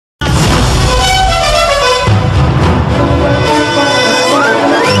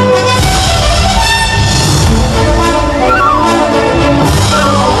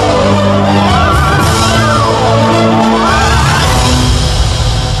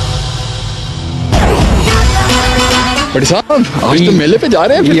बड़ी साहब आज तो मेले पे जा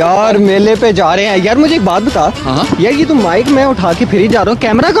रहे हैं यार। मेले पे जा रहे हैं यार। मुझे एक बात बता यार, ये तुम माइक में उठा के फिर ही जा रहा हूँ,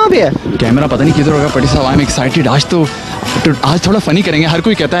 कैमरा कहाँ पे है? कैमरा पता नहीं किधर होगा बड़ी साहब। I am excited. आज थोड़ा फनी करेंगे। हर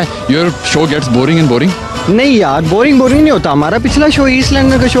कोई कहता है your show gets boring and boring. नहीं यार, बोरिंग नहीं होता। हमारा पिछला शो ईस्ट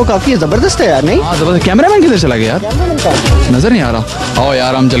लंदन का शो काफी जबरदस्त है यार। नहीं जबरदस्त। कैमरामैन किधर चला गया यार? नजर नहीं आ रहा। आओ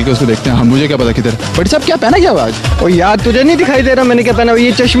यार हम चल के उसको देखते हैं। हम मुझे क्या पता किधर। बड़ी साहब क्या पहना क्या आज? ओ यार तुझे नहीं दिखाई दे रहा मैंने क्या पहना?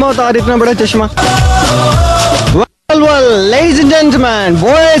 ये चश्मा उतार, इतना बड़ा चश्मा। Well, ladies and gentlemen,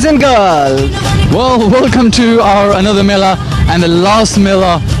 boys and girls. Well, welcome to our another Mela and the last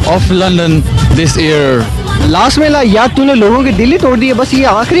Mela of London this year. Last Mela? यार तूने लोगों के दिल ही तोड़ दिए। बस ये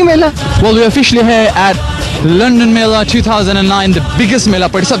आखिरी मेला। Well, we are officially here at London Mela 2009, the biggest Mela.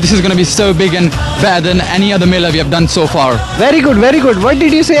 But this is going to be so big and better than any other Mela we have done so far. Very good, very good. What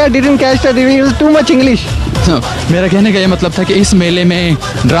did you say? I didn't catch that. It was too much English. मेरा कहने का ये मतलब था कि इस मेले में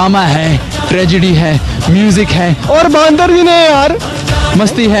ड्रामा है, ट्रेजेडी है, म्यूजिक है और बांदर भी नहीं यार।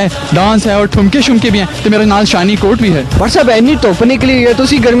 मस्ती है, डांस है और ठुमके शुमके भी हैं। तो मेरा नाल शानी कोट भी है। बट साहब एनी धुप निकली है,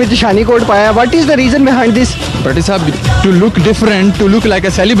 तुसी गर्मी च शानी कोट पाया। What is the reason behind this? But साहब to look different, to look like a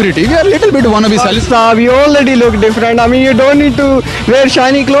celebrity, we are little bit वांना B celebrity. साहब you already look different. I mean you don't need to where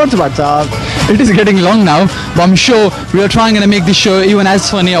shiny clothes. But साहब it is getting long now, but I'm sure we are trying to make this show even as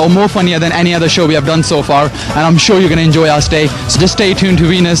funnier or more funnier than any other show we have done so far, and I'm sure you're going to enjoy our stay. So just stay tuned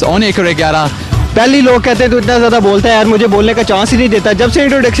to Venus on Acre 11. पहले लोग कहते हैं तू इतना ज्यादा बोलता है यार, मुझे बोलने का चांस ही नहीं देता। जब से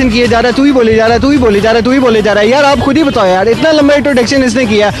इंट्रोडक्शन किए जा रहा है तू ही बोले जा रहा है, तू ही बोले जा रहा है, तू ही बोले जा रहा है। यार आप खुद ही बताओ यार, इतना लंबा इंट्रोडक्शन इसने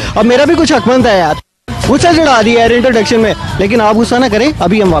किया, अब मेरा भी कुछ हक बनता है यार। गुस्सा चढ़ा दिया यार इंट्रोडक्शन में। लेकिन आप गुस्सा ना करें,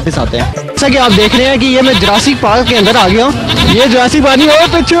 अभी हम वापस आते हैं। जैसा कि आप देख रहे हैं कि ये मैं जुरासिक पार्क के अंदर आ गया हूँ। ये जुरासिक पार्क हो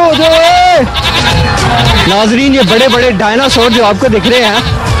पीछे हो जाओ नाजरीन। ये बड़े बड़े डायनासोर जो आपको दिख रहे हैं,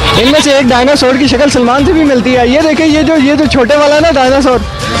 इनमें से एक डायनासोर की शक्ल सलमान से भी मिलती है। ये देखें, ये जो छोटे वाला ना डायनासोर।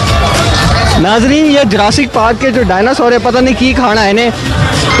 नाजरीन ये जुरासिक पार्क के जो डायनासोर है, पता नहीं की खाना है इन्हें,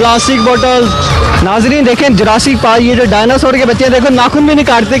 प्लास्टिक बोतल। नाजरीन देखें जुरासिक पार्क, ये जो डायनासोर के बच्चे देखो नाखून भी नहीं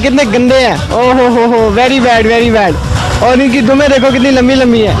काटते, कितने गंदे हैं। ओहो हो वेरी बैड वेरी बैड। और इनकी दुमें देखो कितनी लंबी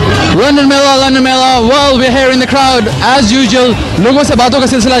लंबी है। London Mela, well we're here in the crowd as usual. लोगों से बातों का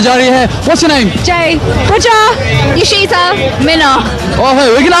सिलसिला जारी है। What's your name? Jay, Pooja, Yashita, Minna. Oh, hey,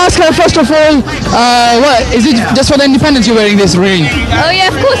 we're gonna ask her first of all, what is it just for the independence you're wearing this ring? Oh yeah,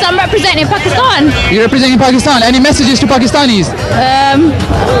 of course, I'm representing Pakistan. You're representing Pakistan. Any messages to Pakistanis?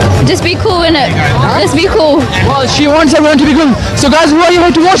 Just be cool, innit? Just be cool. Well, she wants everyone to be cool. So guys, who are you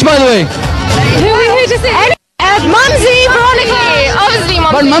here to watch, by the way? Who are you here to see? Mumsy, Veronica. Obviously,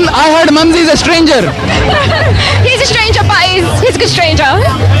 Mumsy. But I heard Mumsy is a stranger. He's a stranger, but he's a good stranger.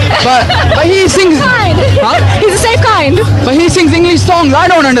 But he sings. Kind. Huh? He's a safe kind. But he sings English songs. I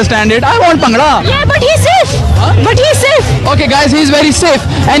don't understand it. I want Bhangra. Yeah, but he's safe. Huh? But he's safe. Okay, guys, he's very safe.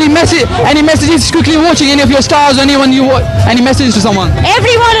 Any messages quickly watching? Any of your stars? Anyone you watch? Any messages to someone?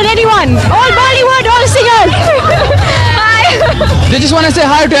 Everyone and anyone. All Bollywood, all singers. They just want to say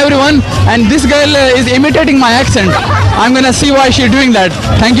hi to everyone, and this girl is imitating my accent. I'm gonna see why she's doing that.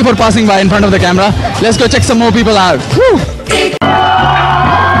 Thank you for passing by in front of the camera. Let's go check some more people out. Woo.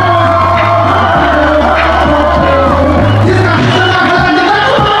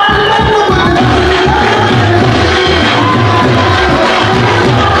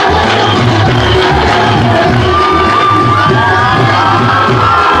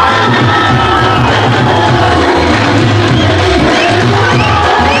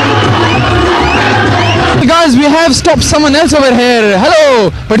 We have stopped someone else over here.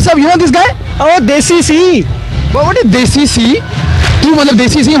 Hello, but sir, you know this guy? Oh, Desi C. But what is Desi C? तू मतलब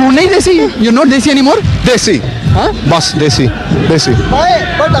देसी सी हूँ नहीं देसी? You're not Desi anymore? Desi. Huh? Bus Desi.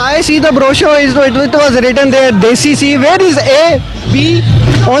 But I see the brochure. It was written there Desi C. Where is A, B,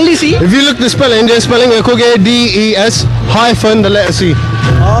 only C? If you look the spelling, the spelling देखोगे DES hyphen the letter C.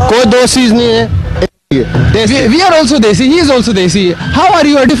 कोई दो C's नहीं है. We are also Desi. He is also Desi. How are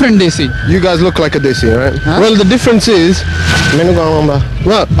you a different Desi? You guys look like a Desi, right? Huh? Well, the difference is,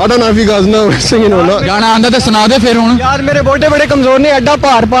 well, I don't know if you guys know singing or not. गाना आंदा तो सुना दे फिर हुन। यार मेरे मोटे बड़े कमजोर ने अड्डा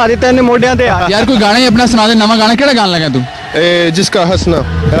भार देते हैं मोढियां ते यार कोई गाना ही अपना सुना दे। नवा गाना केड़ा गाना लगा तू? जिसका हंसना।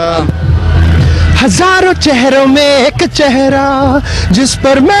 हजारों चेहरों में एक चेहरा जिस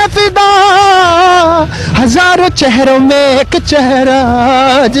पर मैं फिदा, हजारों चेहरों में एक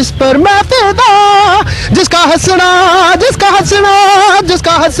चेहरा जिस पर मैं फिदा, जिसका हंसना जिसका हंसना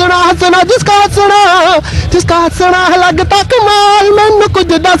जिसका हंसना हंसना जिसका हंसना जिसका हंसना है लगता कमाल। मैनू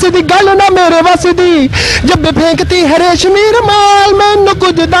कुछ दस दी गल ना मेरे बस दी, जब फेंकती है रेशमी रुमाल। मैनू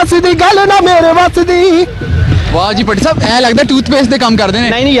कुछ दस दी गल ना मेरे बस दी। वाह जी पट्टी साहब, ऐ लगता टूथपेस्ट दे काम कर देने।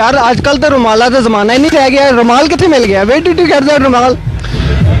 नहीं यार, आजकल तो रुमाला का जमाना ही नहीं रह गया। रुमाल कितने मिल गया? Wait did you get that रुमाल?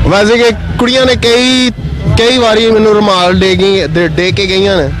 वैसे कि कुड़ियां ने कई ਕਈ ਵਾਰੀ ਮੈਨੂੰ ਰੁਮਾਲ ਦੇ ਕੇ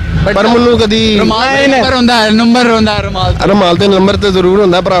ਗਈਆਂ ਨੇ ਪਰ ਮੈਨੂੰ ਕਦੀ ਨੰਬਰ ਹੁੰਦਾ ਰੁਮਾਲ ਤੇ ਨੰਬਰ ਤੇ ਜ਼ਰੂਰ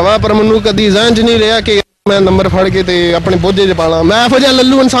ਹੁੰਦਾ ਭਰਾਵਾ ਪਰ ਮੈਨੂੰ ਕਦੀ ਜ਼ਿਹਨ 'ਚ ਨਹੀਂ ਰਿਹਾ ਕਿ ਮੈਂ ਨੰਬਰ ਫੜ ਕੇ ਤੇ ਆਪਣੇ ਬੋਝੇ 'ਚ ਪਾਣਾ ਮੈਂ ਇਹੋ ਜਿਹਾ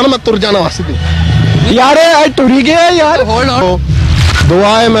ਲੱਲੂ ਇਨਸਾਨ ਮੈਂ ਤੁਰ ਜਾਣਾ ਵਾਸਤੇ यार टुरी गया यार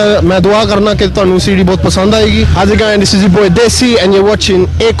दुआ है मैं दुआ करना कि ਤੁਹਾਨੂੰ सीडी बहुत पसंद आएगी आज again this is your boy Desi and you're watching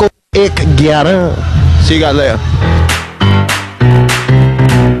 111 सी गल है यार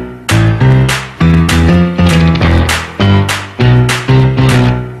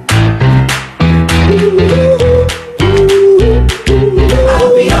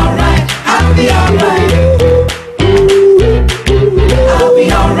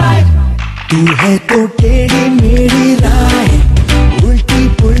तू है तो टेढ़ी मेरी राह उल्टी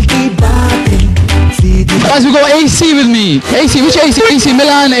पुल्टी बातें सीधी Guys, we go AC with me. AC, which AC? AC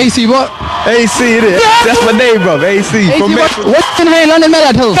Milan, AC what? AC it is. That's my name, bro. AC. What's in here in London,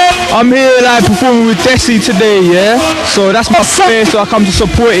 Mela? Tell. I'm here like performing with Desi today, yeah. So that's my fan, so I come to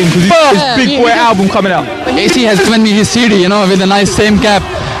support him because his big boy album coming out. AC has given me his CD, you know, with a nice same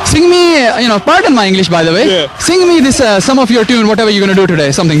cap. Sing me, pardon my English, by the way. Yeah. Sing me this some of your tune, whatever you're gonna do today.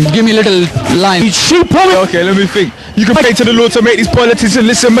 Something. Give me a little line. Okay, let me think. You can pray to the Lord to make these politicians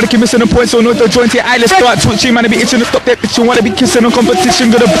listen, but they keep missing the point, so no to join your eye. Let's start twitching, man. I be itching to stop that bitch. You wanna be kissing on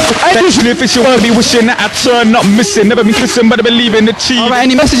competition, gonna actually if you wanna be wishing that I turn up missing. Never been kissing, but I believe in the cheese. Alright,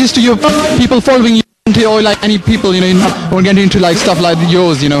 any messages to your people following you? Or like any people, who get into like stuff like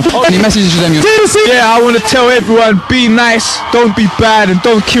yours, Any messages to them? Yeah, I want to tell everyone, be nice, don't be bad, and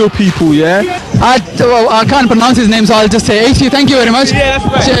don't kill people, yeah? I can't pronounce his name, so I'll just say AC. Thank you very much. Yeah, that's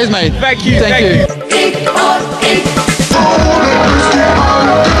right. Cheers, mate. Thank you.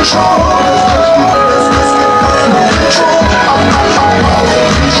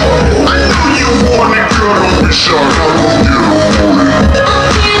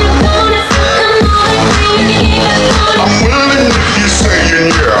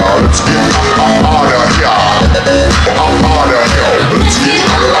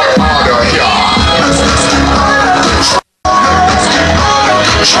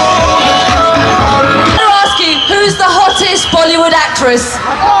 Bollywood actress?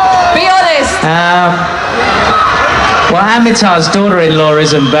 Be honest. Well, Amitabh's daughter-in-law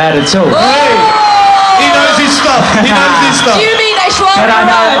isn't bad at all. He knows his stuff. Do you mean Aishwarya But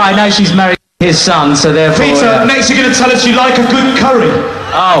Rai? I know she's married his son, so therefore... Peter, next you're going to tell us you like a good curry.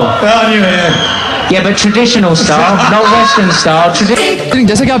 Oh. I knew it. Yeah, but traditional style, not Western style.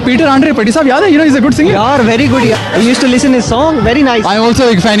 जैसे कि आप Peter Andre पटी साहब याद है, he's a good singer. यार, very good. I used to listen his song, very nice. I'm also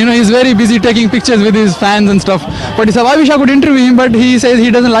a fan. He's very busy taking pictures with his fans and stuff. Pati Saab, I wish I could interview him, but he says he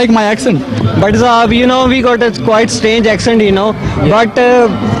doesn't like my accent. But we got a quite strange accent, But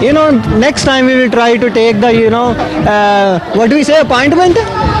next time we will try to take the, what do we say, appointment?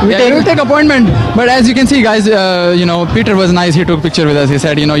 We'll take appointment. But as you can see, guys, Peter was nice. He took picture with us. He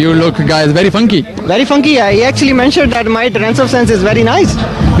said, you look, guys, very funky. Very funky. He actually mentioned that my trance of sense is very nice.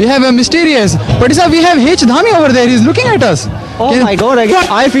 We have a mysterious. But sir, we have H. Dhami over there. He's looking at us. Oh my God!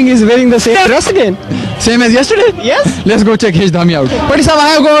 I think he's wearing the same dress again. Same as yesterday? Yes. Let's go check H. Dhami out. But sir, I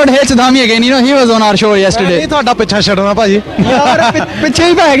have got H. Dhami again. He was on our show yesterday. ਇਹ ਤੁਹਾਡਾ ਪਿੱਛਾ ਛੱਡਣਾ ਭਾਜੀ यार पीछे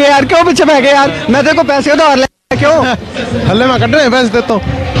ही पै गए यार क्यों पीछे पै गए यार मैं तेरे को पैसे उधार ले क्यों ਹੱਲੇ ਮੈਂ ਕੱਢਣੇ ਪੈਸੇ ਤੇ ਤੋਂ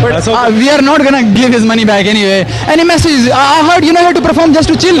But we are not gonna give his money back anyway. Any message? I heard you have to perform just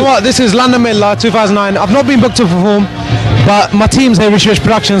to chill. You know what? This is London Mela 2009. I've not been booked to perform, but my team's here, Rich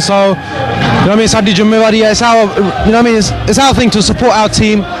Production, so Sadi Jumewari, it's our, it's our thing to support our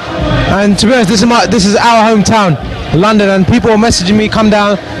team. And to be honest, this is our hometown, London, and people are messaging me, come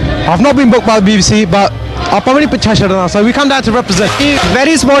down. I've not been booked by the BBC, but so we come down to represent.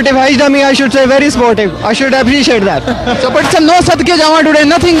 Very sportive. I should say very sportive. I should appreciate that. So, but some no sadke jawa today.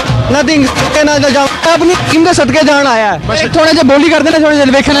 Nothing. ना जाओ अपनी team के सदके जान आया है बस थोड़ा सा बोली कर देना थोड़ा सा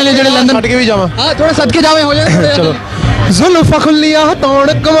देखने वाले जेडे लंदन हट के भी जावा हां थोड़ा सदके जावे हो जाए चलो जुल्फ खुलिया तौण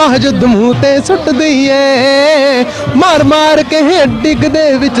कवाह जुद मूंह ते सुट दईए मार मार के डिग दे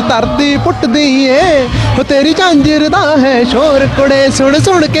विच तरदी पुट दईए ओ तेरी झांजर दा है शोर कुड़े सुन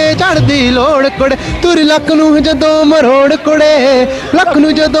सुन के चढ़दी लोड़ कुड़े तुर लक नू जदों मरोड़ कुड़े लक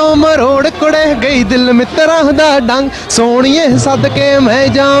नू जदों मरोड़ कुड़े गई दिल मित्रा दा डंग सोनिए सदके मैं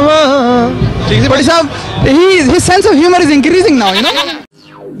जावां But his sense of humor is increasing now,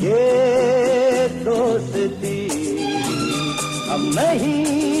 Yeah.